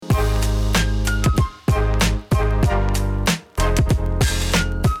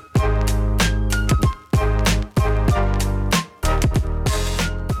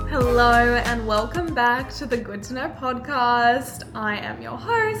Hello and welcome back to the Good to Know podcast. I am your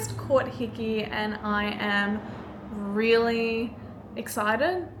host, Court Hickey, and I am really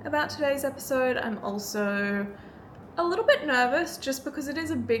excited about today's episode. I'm also a little bit nervous just because it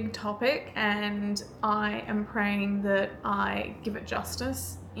is a big topic and I am praying that I give it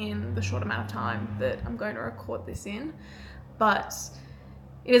justice in the short amount of time that I'm going to record this in. But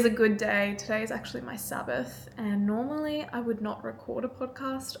it is a good day. Today is actually my Sabbath, and normally I would not record a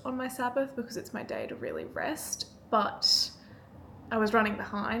podcast on my Sabbath because it's my day to really rest, but I was running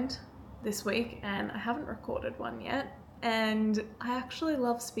behind this week and I haven't recorded one yet, and I actually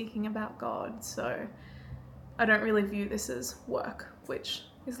love speaking about God, so I don't really view this as work, which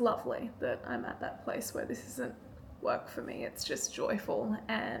is lovely that I'm at that place where this isn't work for me. It's just joyful,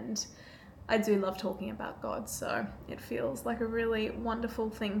 and I do love talking about God, so it feels like a really wonderful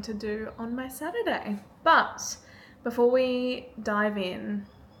thing to do on my Saturday. But before we dive in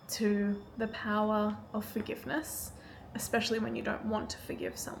to the power of forgiveness, especially when you don't want to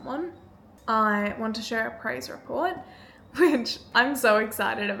forgive someone, I want to share a praise report, which I'm so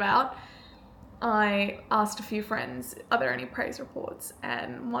excited about. I asked a few friends, are there any praise reports?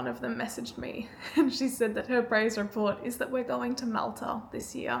 And one of them messaged me and she said that her praise report is that we're going to Malta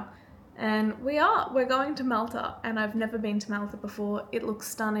this year. And we're going to Malta, and I've never been to Malta before. It looks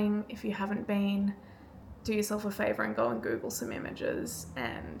stunning. If you haven't been, do yourself a favor and go and Google some images,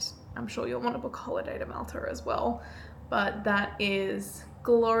 and I'm sure you'll want to book a holiday to Malta as well. But that is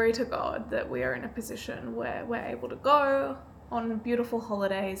glory to God that we are in a position where we're able to go on beautiful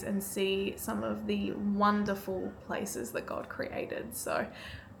holidays and see some of the wonderful places that God created. So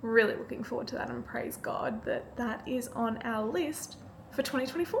really looking forward to that, and praise God that that is on our list for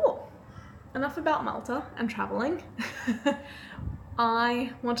 2024. Enough about Malta and traveling.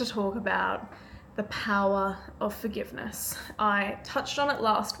 I want to talk about the power of forgiveness. I touched on it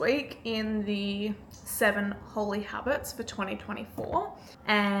last week in the 7 holy habits for 2024,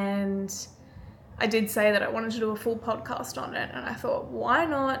 and I did say that I wanted to do a full podcast on it, and I thought, why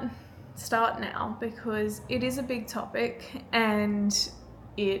not start now? Because it is a big topic and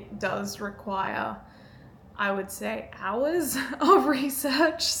it does require, I would say, hours of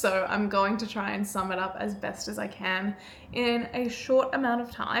research, so I'm going to try and sum it up as best as I can in a short amount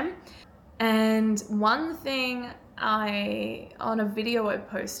of time. And one thing on a video I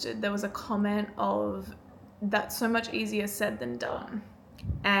posted, there was a comment of, that's so much easier said than done.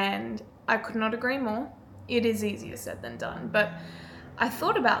 And I could not agree more. It is easier said than done, but I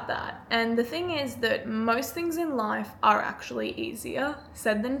thought about that. And the thing is that most things in life are actually easier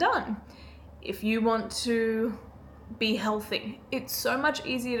said than done. If you want to be healthy, it's so much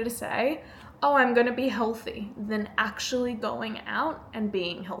easier to say, oh, I'm going to be healthy, than actually going out and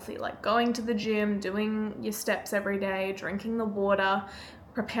being healthy, like going to the gym, doing your steps every day, drinking the water,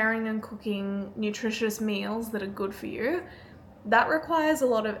 preparing and cooking nutritious meals that are good for you. That requires a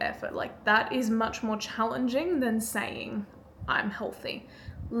lot of effort. Like, that is much more challenging than saying, I'm healthy.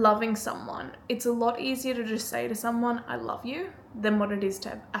 Loving someone, it's a lot easier to just say to someone, I love you, than what it is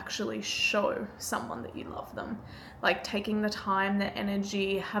to actually show someone that you love them. Like, taking the time, the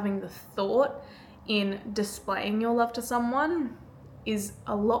energy, having the thought in displaying your love to someone is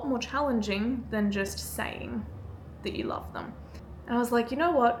a lot more challenging than just saying that you love them. And I was like, you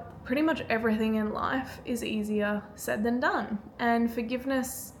know what? Pretty much everything in life is easier said than done. And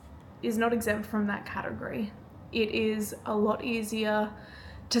forgiveness is not exempt from that category. It is a lot easier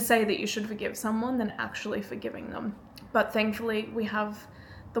to say that you should forgive someone than actually forgiving them. But thankfully, we have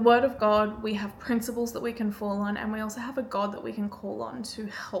the Word of God, we have principles that we can fall on, and we also have a God that we can call on to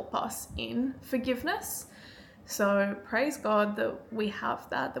help us in forgiveness. So praise God that we have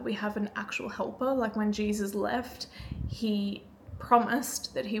that we have an actual helper. Like, when Jesus left, he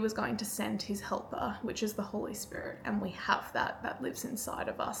promised that he was going to send his helper, which is the Holy Spirit, and we have that lives inside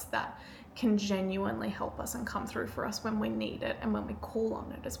of us, that can genuinely help us and come through for us when we need it and when we call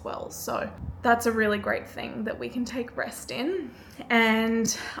on it as well. So that's a really great thing that we can take rest in.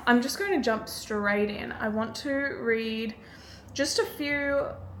 And I'm just going to jump straight in. I want to read just a few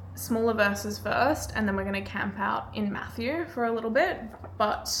smaller verses first, and then we're going to camp out in Matthew for a little bit.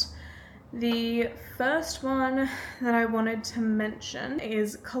 But the first one that I wanted to mention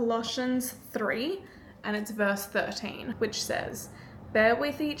is Colossians 3, and it's verse 13, which says, bear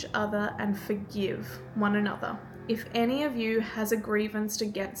with each other and forgive one another. If any of you has a grievance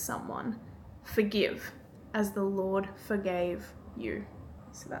against someone, forgive as the Lord forgave you.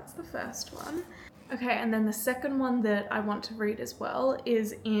 So that's the first one. Okay, and then the second one that I want to read as well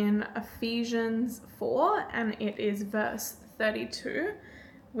is in Ephesians 4, and it is verse 32,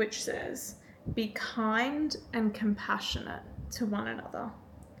 which says, be kind and compassionate to one another.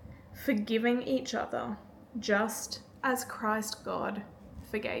 forgiving each other just as Christ God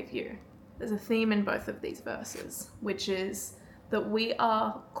forgave you. There's a theme in both of these verses, which is that we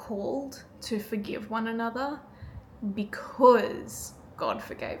are called to forgive one another because God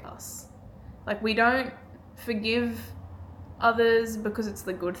forgave us. Like, we don't forgive others because it's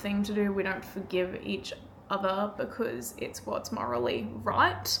the good thing to do. We don't forgive each other because it's what's morally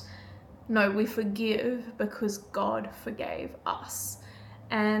right. No, we forgive because God forgave us.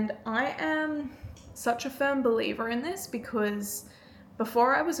 And I am such a firm believer in this because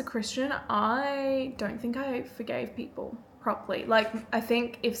before I was a Christian, I don't think I forgave people properly. Like, I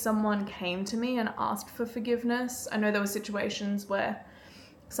think if someone came to me and asked for forgiveness, I know there were situations where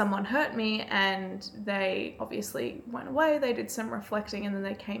someone hurt me and they obviously went away, they did some reflecting, and then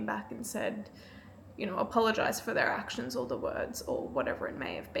they came back and said, apologize for their actions or the words or whatever it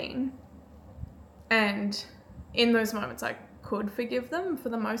may have been. And in those moments, I could forgive them for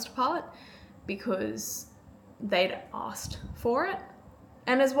the most part because they'd asked for it.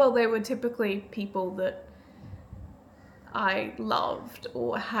 And as well, they were typically people that I loved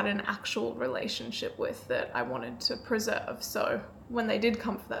or had an actual relationship with that I wanted to preserve. So when they did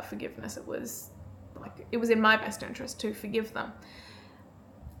come for that forgiveness, it was in my best interest to forgive them.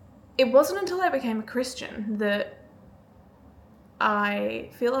 It wasn't until I became a Christian that I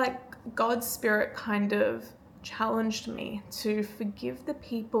feel like God's Spirit kind of challenged me to forgive the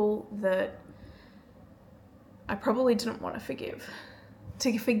people that I probably didn't want to forgive.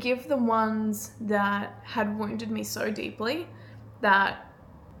 To forgive the ones that had wounded me so deeply that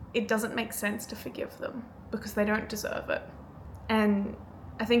it doesn't make sense to forgive them because they don't deserve it. And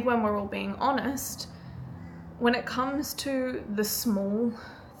I think when we're all being honest, when it comes to the small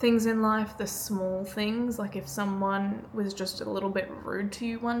things in life, the small things, like if someone was just a little bit rude to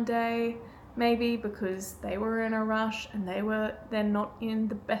you one day, maybe because they were in a rush and they're not in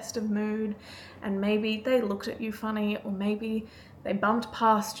the best of mood, and maybe they looked at you funny, or maybe they bumped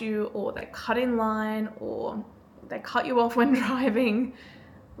past you, or they cut in line, or they cut you off when driving.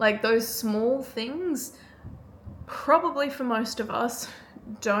 Like, those small things, probably for most of us,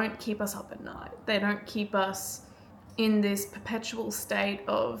 don't keep us up at night. They don't keep us in this perpetual state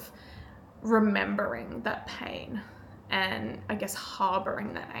of remembering that pain and, I guess,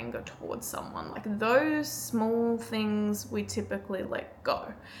 harboring that anger towards someone. Like, those small things we typically let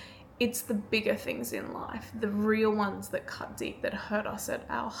go. It's the bigger things in life, the real ones that cut deep, that hurt us at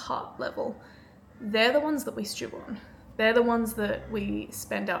our heart level. They're the ones that we stew on. They're the ones that we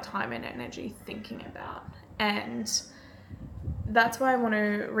spend our time and energy thinking about. And that's why I want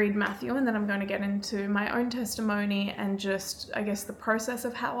to read Matthew, and then I'm going to get into my own testimony and just, I guess, the process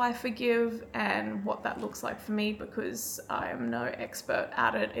of how I forgive and what that looks like for me, because I am no expert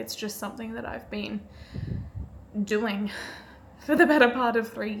at it. It's just something that I've been doing for the better part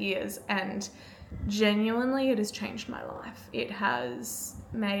of 3 years, and genuinely it has changed my life. It has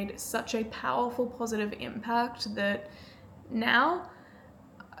made such a powerful, positive impact that now,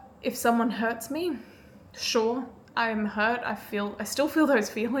 if someone hurts me, sure, I'm hurt. I still feel those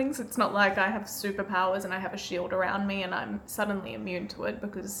feelings. It's not like I have superpowers and I have a shield around me and I'm suddenly immune to it,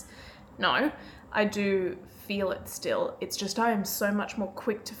 because no, I do feel it still. It's just I am so much more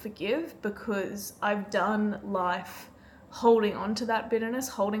quick to forgive because I've done life holding on to that bitterness,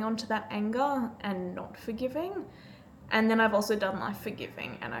 holding on to that anger and not forgiving. And then I've also done life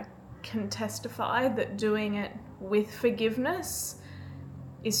forgiving, and I can testify that doing it with forgiveness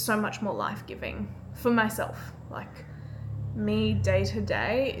is so much more life-giving for myself. Like, me day to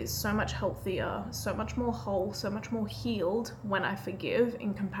day is so much healthier, so much more whole, so much more healed when I forgive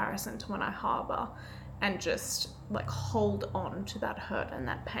in comparison to when I harbor and just like hold on to that hurt and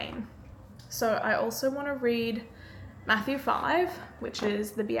that pain. So I also want to read Matthew 5, which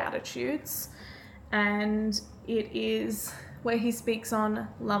is the Beatitudes, and it is where he speaks on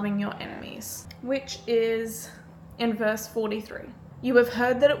loving your enemies, which is in verse 43. You have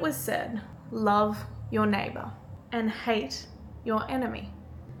heard that it was said, love your neighbor and hate your enemy.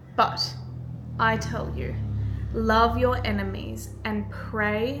 But I tell you, love your enemies and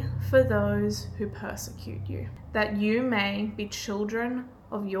pray for those who persecute you, that you may be children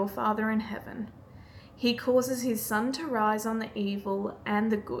of your Father in heaven. He causes his sun to rise on the evil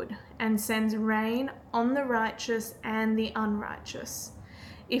and the good, and sends rain on the righteous and the unrighteous.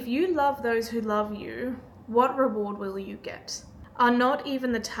 If you love those who love you, what reward will you get? Are not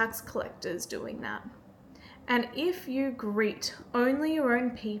even the tax collectors doing that? And if you greet only your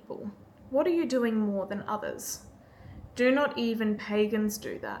own people, what are you doing more than others? Do not even pagans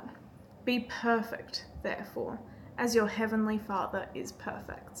do that? Be perfect, therefore, as your heavenly Father is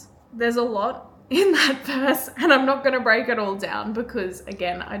perfect. There's a lot in that verse, and I'm not going to break it all down because,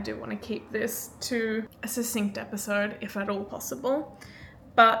 again, I do want to keep this to a succinct episode if at all possible.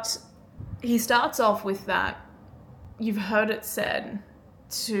 But he starts off with that, you've heard it said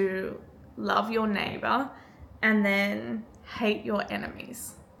to love your neighbor and then hate your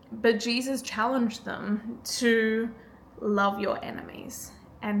enemies. But Jesus challenged them to love your enemies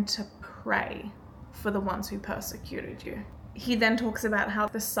and to pray for the ones who persecuted you. He then talks about how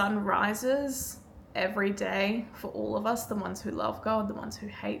the sun rises every day for all of us, the ones who love God, the ones who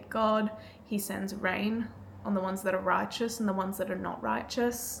hate God. He sends rain on the ones that are righteous and the ones that are not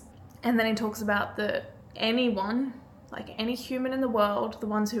righteous. And then he talks about that anyone, like any human in the world, the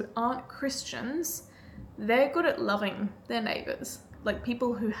ones who aren't Christians, they're good at loving their neighbors. Like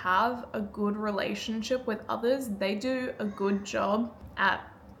people who have a good relationship with others, they do a good job at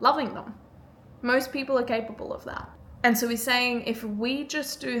loving them. Most people are capable of that. And so he's saying, if we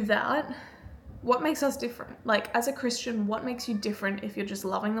just do that, what makes us different? Like as a Christian, what makes you different if you're just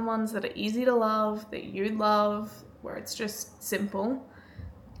loving the ones that are easy to love, that you love, where it's just simple,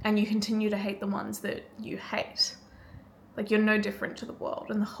 and you continue to hate the ones that you hate? Like you're no different to the world.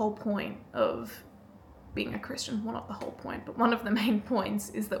 And the whole point of being a Christian, well, not the whole point, but one of the main points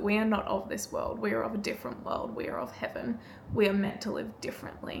is that we are not of this world. We are of a different world. We are of heaven. We are meant to live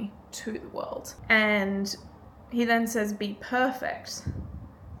differently to the world. And he then says, be perfect,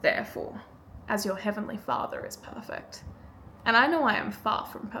 therefore, as your heavenly Father is perfect. And I know I am far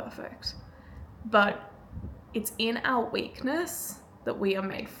from perfect, but it's in our weakness that we are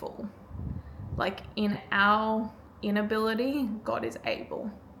made full. Like in our inability, God is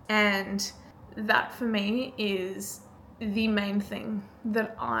able. And that for me is the main thing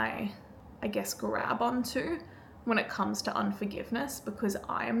that I guess, grab onto when it comes to unforgiveness, because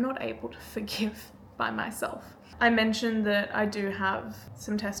I am not able to forgive by myself. I mentioned that I do have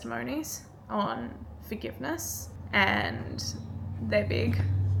some testimonies on forgiveness and they're big,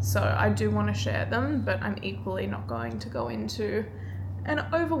 so I do want to share them, but I'm equally not going to go into an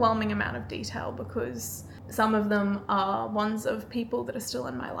overwhelming amount of detail because some of them are ones of people that are still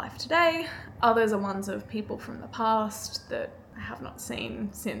in my life today. Others are ones of people from the past that I have not seen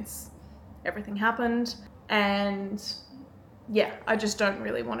since everything happened. And yeah, I just don't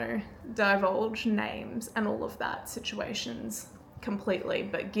really want to divulge names and all of that situations completely,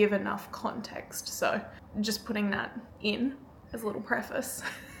 but give enough context. So just putting that in as a little preface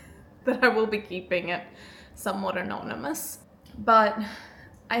that I will be keeping it somewhat anonymous. But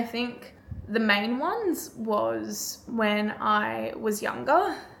I think the main ones was when I was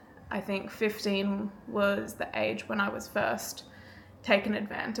younger. I think 15 was the age when I was first taken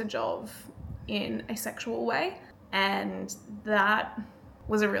advantage of in a sexual way. And that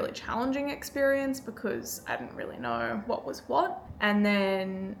was a really challenging experience because I didn't really know what was what. And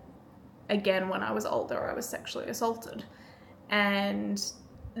then again, when I was older, I was sexually assaulted. And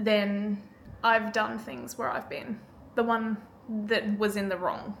then I've done things where I've been the one that was in the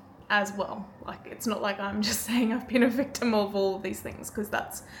wrong as well. Like, it's not like I'm just saying I've been a victim of all of these things, because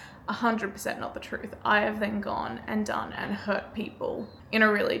that's 100% not the truth. I have then gone and done and hurt people in a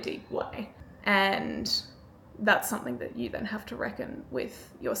really deep way. And that's something that you then have to reckon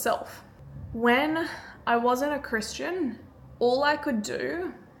with yourself. When I wasn't a Christian, all I could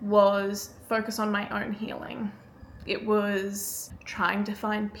do was focus on my own healing. It was trying to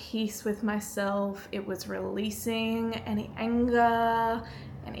find peace with myself. It was releasing any anger,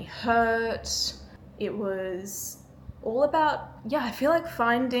 any hurt. It was all about, I feel like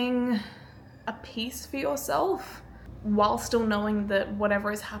finding a peace for yourself while still knowing that whatever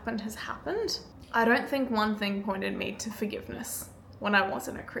has happened. I don't think one thing pointed me to forgiveness when I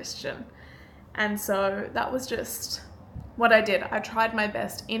wasn't a Christian. And so that was just what I did. I tried my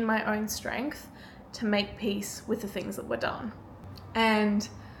best in my own strength to make peace with the things that were done. And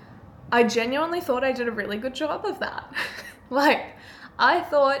I genuinely thought I did a really good job of that. Like, I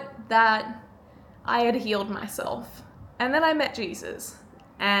thought that I had healed myself. And then I met Jesus.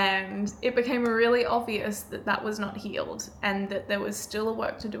 And it became really obvious that that was not healed, and that there was still a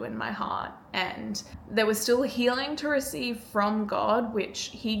work to do in my heart, and there was still healing to receive from God,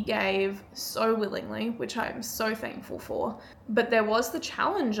 which he gave so willingly, which I am so thankful for. But there was the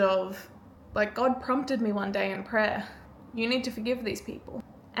challenge of, like, God prompted me one day in prayer, you need to forgive these people.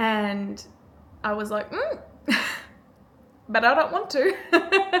 And I was like, but I don't want to.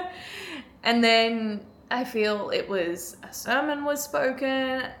 And then I feel it was a sermon was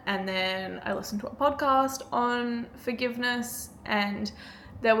spoken, and then I listened to a podcast on forgiveness, and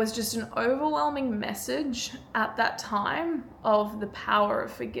there was just an overwhelming message at that time of the power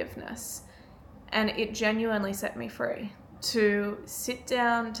of forgiveness, and it genuinely set me free. to sit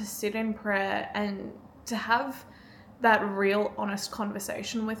down, to sit in prayer, and to have that real honest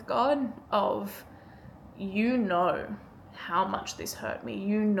conversation with God of, you know how much this hurt me,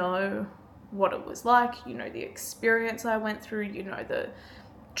 you know what it was like, you know the experience I went through, you know the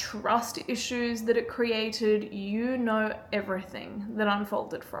trust issues that it created, you know everything that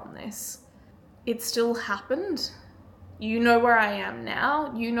unfolded from this. It still happened. You know where I am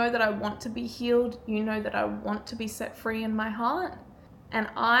now. You know that I want to be healed. You know that I want to be set free in my heart. And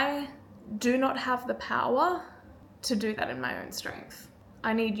I do not have the power to do that in my own strength.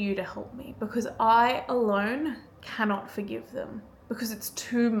 I need you to help me, because I alone cannot forgive them, because it's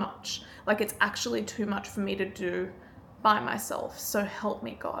too much. Like, it's actually too much for me to do by myself. So help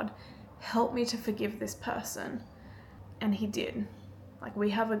me, God. Help me to forgive this person. And he did. Like,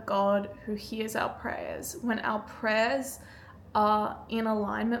 we have a God who hears our prayers. When our prayers are in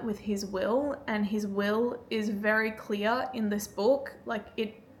alignment with his will, and his will is very clear in this book,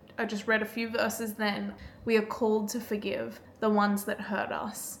 I just read a few verses then. We are called to forgive the ones that hurt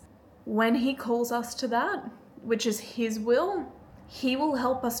us. When he calls us to that, which is his will, he will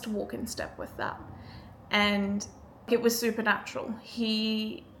help us to walk in step with that. And it was supernatural.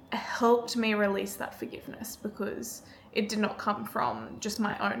 He helped me release that forgiveness, because it did not come from just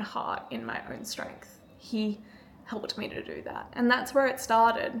my own heart in my own strength. He helped me to do that. And that's where it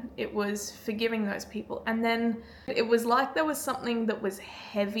started. It was forgiving those people. And then it was like there was something that was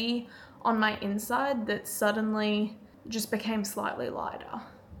heavy on my inside that suddenly just became slightly lighter.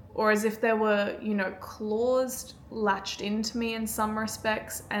 Or as if there were, claws latched into me in some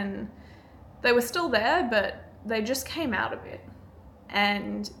respects, and they were still there, but they just came out a bit.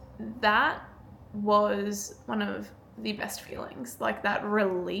 And that was one of the best feelings, like that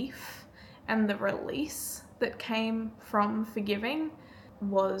relief and the release that came from forgiving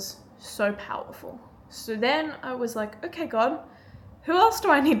was so powerful. So then I was like, okay, God, who else do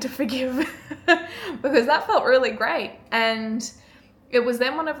I need to forgive? Because that felt really great. And it was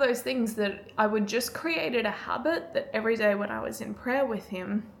then one of those things that I would just created a habit that every day when I was in prayer with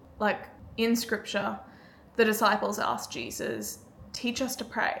him, like in scripture, the disciples asked Jesus, teach us to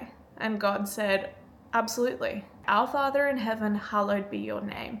pray. And God said, absolutely. Our Father in heaven, hallowed be your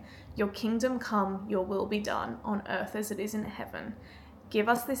name. Your kingdom come, your will be done on earth as it is in heaven. Give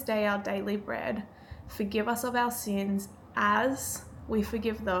us this day our daily bread. Forgive us of our sins as we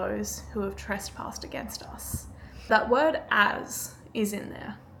forgive those who have trespassed against us. That word as is in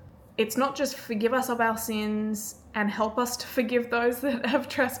there. It's not just forgive us of our sins and help us to forgive those that have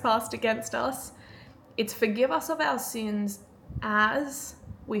trespassed against us. It's forgive us of our sins as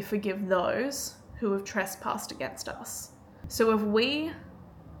we forgive those who have trespassed against us. So if we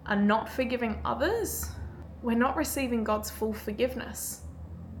are not forgiving others, we're not receiving God's full forgiveness.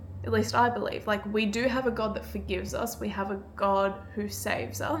 At least I believe. Like, we do have a God that forgives us. We have a God who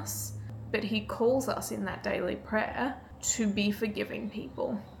saves us. But he calls us in that daily prayer to be forgiving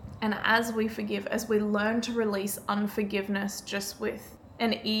people. And as we forgive, as we learn to release unforgiveness just with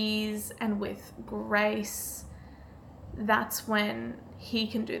an ease and with grace, that's when he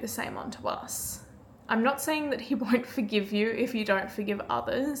can do the same unto us. I'm not saying that he won't forgive you if you don't forgive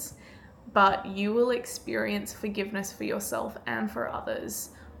others, but you will experience forgiveness for yourself and for others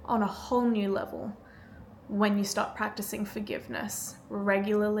on a whole new level when you start practicing forgiveness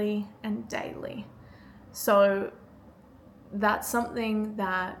regularly and daily. So that's something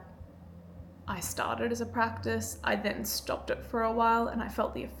that I started as a practice. I then stopped it for a while and I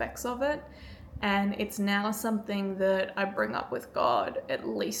felt the effects of it. And it's now something that I bring up with God at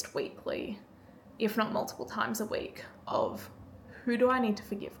least weekly, if not multiple times a week, of who do I need to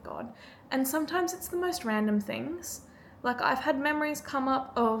forgive, God? And sometimes it's the most random things. Like, I've had memories come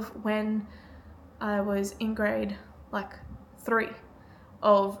up of when I was in grade 3,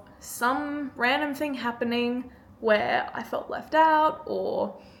 of some random thing happening where I felt left out,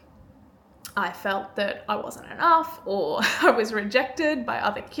 or I felt that I wasn't enough, or I was rejected by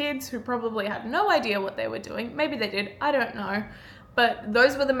other kids who probably had no idea what they were doing. Maybe they did, I don't know. But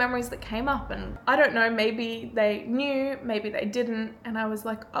those were the memories that came up, and I don't know, maybe they knew, maybe they didn't. And I was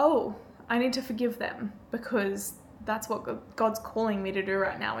like, oh, I need to forgive them, because that's what God's calling me to do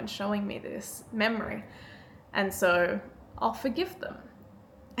right now and showing me this memory. And so I'll forgive them.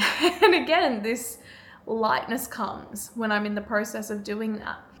 And again, this lightness comes when I'm in the process of doing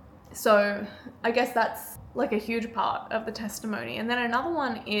that. So I guess that's like a huge part of the testimony. And then another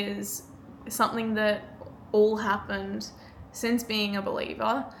one is something that all happened since being a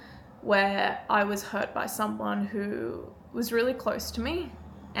believer, where I was hurt by someone who was really close to me,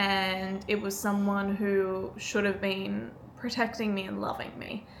 and it was someone who should have been protecting me and loving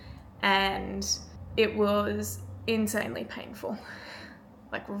me. And it was insanely painful,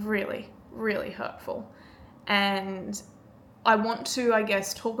 like really, really hurtful. And I want to, I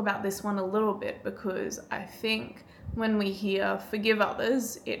guess, talk about this one a little bit because I think when we hear forgive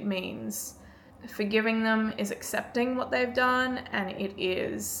others, it means forgiving them is accepting what they've done, and it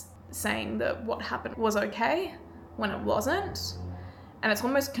is saying that what happened was okay when it wasn't. And it's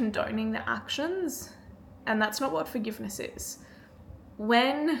almost condoning the actions. And that's not what forgiveness is.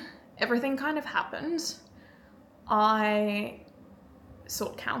 When everything kind of happened, I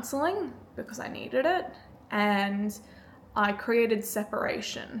sought counseling because I needed it. And I created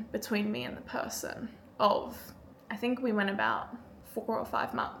separation between me and the person of, I think we went about 4 or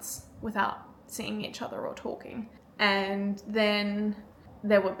 5 months without seeing each other or talking. And then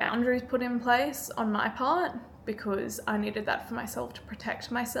there were boundaries put in place on my part because I needed that for myself to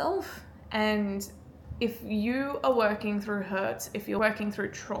protect myself. And if you are working through hurts, if you're working through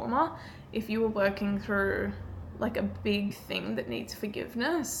trauma, if you are working through like a big thing that needs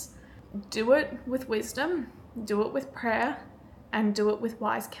forgiveness, do it with wisdom, do it with prayer, and do it with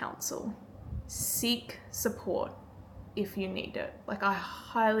wise counsel. Seek support if you need it. Like, I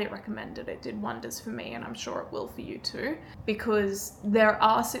highly recommend it. It did wonders for me, and I'm sure it will for you too, because there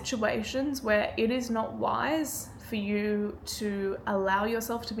are situations where it is not wise for you to allow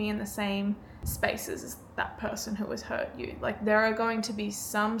yourself to be in the same spaces as that person who has hurt you. Like, there are going to be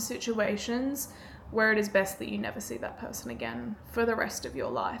some situations where it is best that you never see that person again for the rest of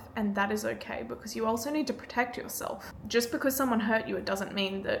your life. And that is okay, because you also need to protect yourself. Just because someone hurt you, it doesn't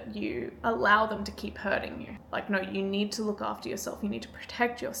mean that you allow them to keep hurting you. Like, no, you need to look after yourself. You need to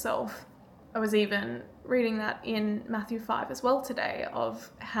protect yourself. I was even reading that in Matthew 5 as well today, of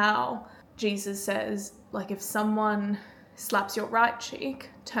how Jesus says, like, if someone slaps your right cheek,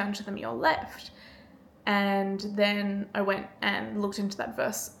 turn to them your left. And then I went and looked into that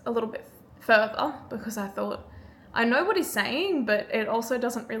verse a little bit further, because I thought, I know what he's saying, but it also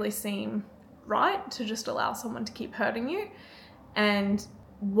doesn't really seem right to just allow someone to keep hurting you. And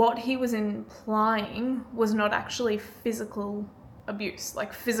what he was implying was not actually physical abuse,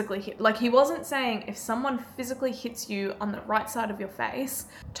 like physically hit. Like, he wasn't saying if someone physically hits you on the right side of your face,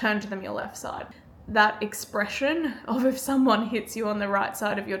 turn to them your left side. That expression of if someone hits you on the right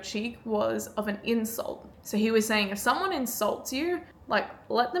side of your cheek was of an insult. So he was saying if someone insults you, like,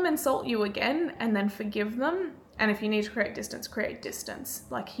 let them insult you again and then forgive them. And if you need to create distance, create distance.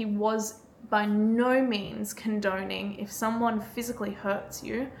 Like, he was by no means condoning if someone physically hurts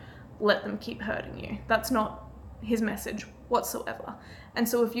you, let them keep hurting you. That's not his message whatsoever. And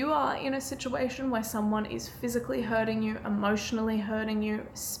so if you are in a situation where someone is physically hurting you, emotionally hurting you,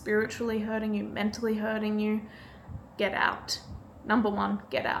 spiritually hurting you, mentally hurting you, get out. Number one,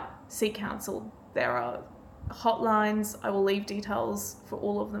 get out. Seek counsel. There are hotlines. I will leave details for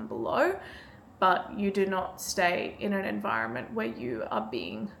all of them below, but you do not stay in an environment where you are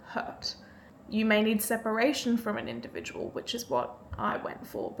being hurt. You may need separation from an individual, which is what I went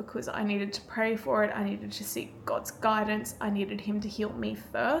for, because I needed to pray for it. I needed to seek God's guidance. I needed him to heal me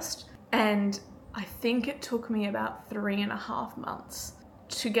first. And I think it took me about 3.5 months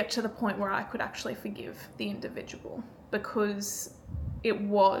to get to the point where I could actually forgive the individual, because it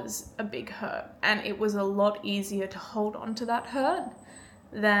was a big hurt, and it was a lot easier to hold on to that hurt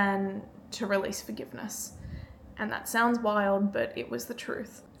than to release forgiveness. And that sounds wild, but it was the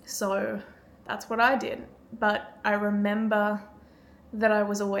truth. So that's what I did. But I remember that I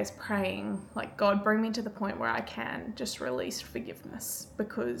was always praying, like, God, bring me to the point where I can just release forgiveness,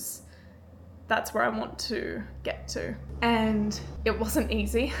 because that's where I want to get to. And it wasn't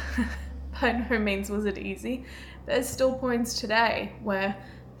easy. By no means was it easy. There's still points today where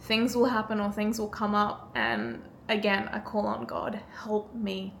things will happen or things will come up, and again, I call on God, help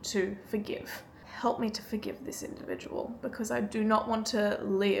me to forgive. Help me to forgive this individual, because I do not want to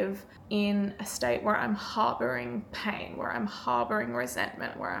live in a state where I'm harboring pain, where I'm harboring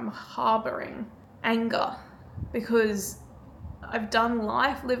resentment, where I'm harboring anger, because I've done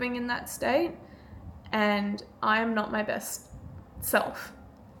life living in that state, and I am not my best self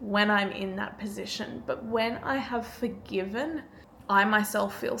when I'm in that position. But when I have forgiven, I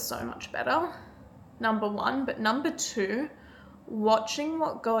myself feel so much better, number one. But number two, watching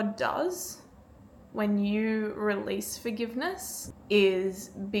what God does when you release forgiveness is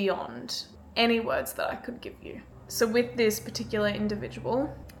beyond any words that I could give you. So with this particular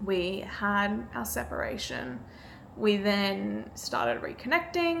individual, we had our separation. We then started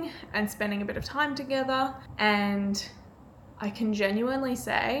reconnecting and spending a bit of time together, and I can genuinely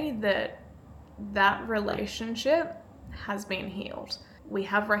say that that relationship has been healed. We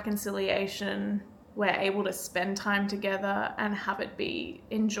have reconciliation. We're able to spend time together and have it be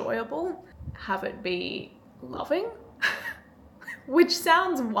enjoyable, have it be loving, which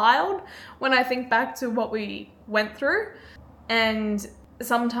sounds wild when I think back to what we went through. And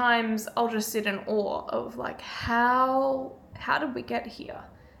sometimes I'll just sit in awe of like, how did we get here?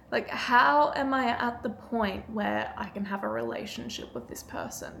 Like, how am I at the point where I can have a relationship with this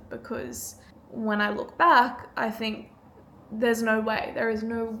person? Because when I look back, I think there is no way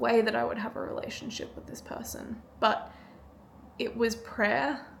that I would have a relationship with this person. But it was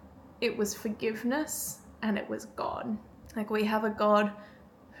prayer, it was forgiveness, and it was God. Like, we have a God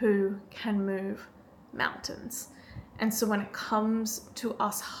who can move mountains. And so when it comes to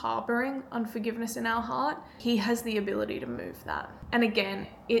us harboring unforgiveness in our heart, he has the ability to move that. And again,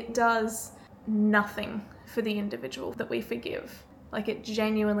 it does nothing for the individual that we forgive. Like, it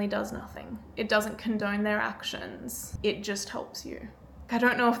genuinely does nothing. It doesn't condone their actions. It just helps you. I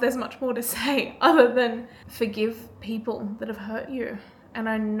don't know if there's much more to say other than forgive people that have hurt you. And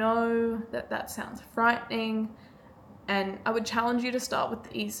I know that that sounds frightening. And I would challenge you to start with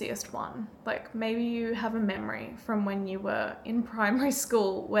the easiest one. Like, maybe you have a memory from when you were in primary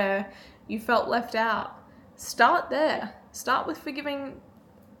school where you felt left out. Start there. Start with forgiving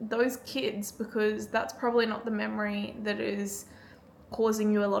those kids, because that's probably not the memory that is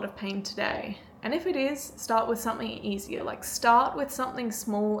causing you a lot of pain today. And if it is, start with something easier. Like, start with something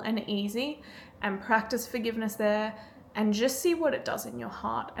small and easy and practice forgiveness there, and just see what it does in your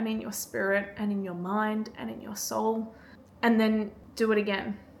heart and in your spirit and in your mind and in your soul. And then do it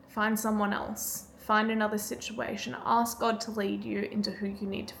again. Find someone else. Find another situation. Ask God to lead you into who you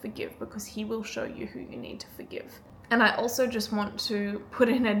need to forgive, because he will show you who you need to forgive. And I also just want to put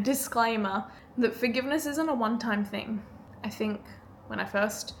in a disclaimer that forgiveness isn't a one-time thing. I think when I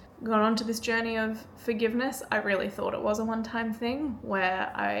first got onto this journey of forgiveness, I really thought it was a one-time thing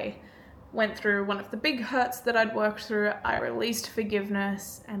where I went through one of the big hurts that I'd worked through. I released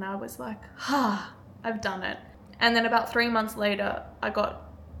forgiveness and I was like, I've done it. And then about 3 months later, I got,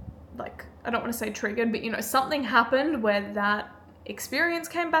 like, I don't want to say triggered, but something happened where that experience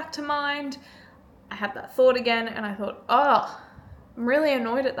came back to mind. I had that thought again and I thought, I'm really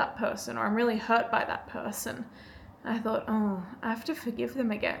annoyed at that person, or I'm really hurt by that person. And I thought, I have to forgive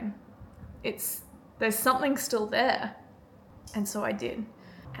them again. There's something still there. And so I did.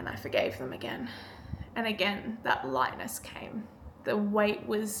 And I forgave them again. And again, that lightness came. The weight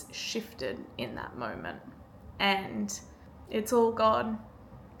was shifted in that moment. And it's all God.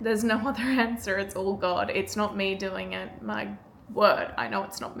 There's no other answer. It's all God. It's not me doing it. My word, I know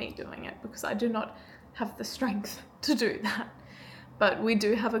it's not me doing it, because I do not have the strength to do that. But we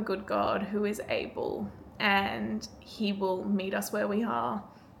do have a good God who is able, and he will meet us where we are.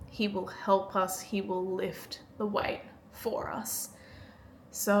 He will help us. He will lift the weight for us.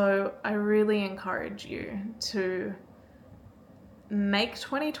 So I really encourage you to make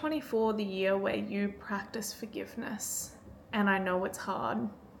 2024 the year where you practice forgiveness. And I know it's hard.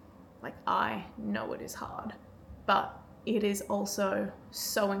 Like, I know it is hard. But it is also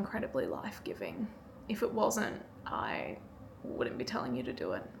so incredibly life-giving. If it wasn't, I wouldn't be telling you to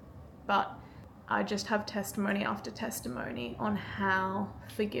do it. But I just have testimony after testimony on how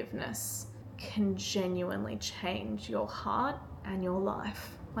forgiveness can genuinely change your heart and your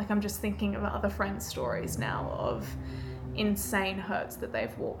life. Like, I'm just thinking of other friends' stories now of insane hurts that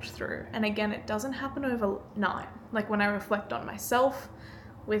they've walked through. And again, it doesn't happen overnight. Like, when I reflect on myself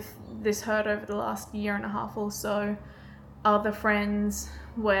with this hurt over the last year and a half or so, other friends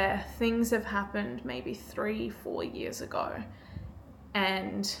where things have happened maybe 3-4 years ago,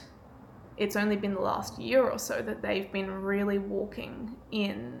 and it's only been the last year or so that they've been really walking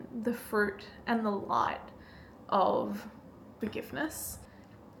in the fruit and the light of forgiveness,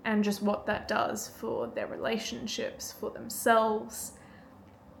 and just what that does for their relationships, for themselves,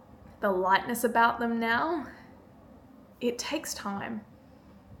 the lightness about them now. It takes time.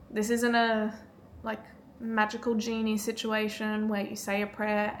 This isn't a magical genie situation where you say a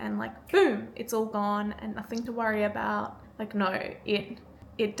prayer and boom, it's all gone and nothing to worry about. No,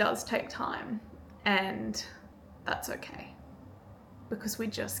 it does take time, and that's okay, because we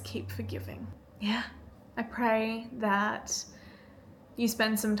just keep forgiving. Yeah. I pray that you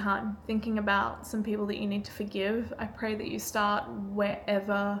spend some time thinking about some people that you need to forgive. I pray that you start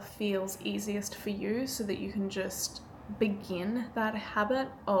wherever feels easiest for you, so that you can just begin that habit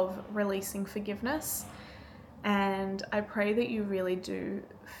of releasing forgiveness. And I pray that you really do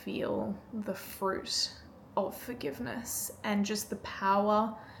feel the fruit of forgiveness and just the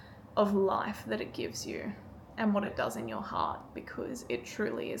power of life that it gives you and what it does in your heart, because it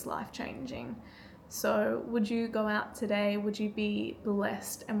truly is life-changing. So would you go out today? Would you be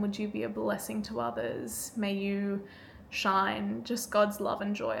blessed, and would you be a blessing to others? May you shine just God's love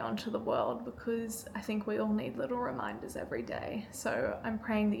and joy onto the world, because I think we all need little reminders every day. So I'm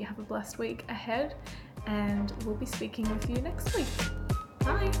praying that you have a blessed week ahead, and we'll be speaking with you next week.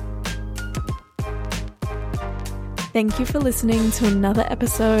 Bye. Thank you for listening to another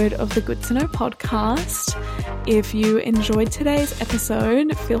episode of the Good to Know podcast. If you enjoyed today's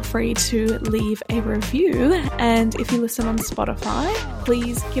episode, feel free to leave a review. And if you listen on Spotify,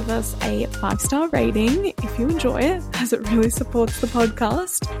 please give us a 5-star rating if you enjoy it, as it really supports the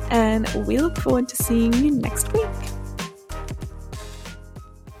podcast. And we look forward to seeing you next week.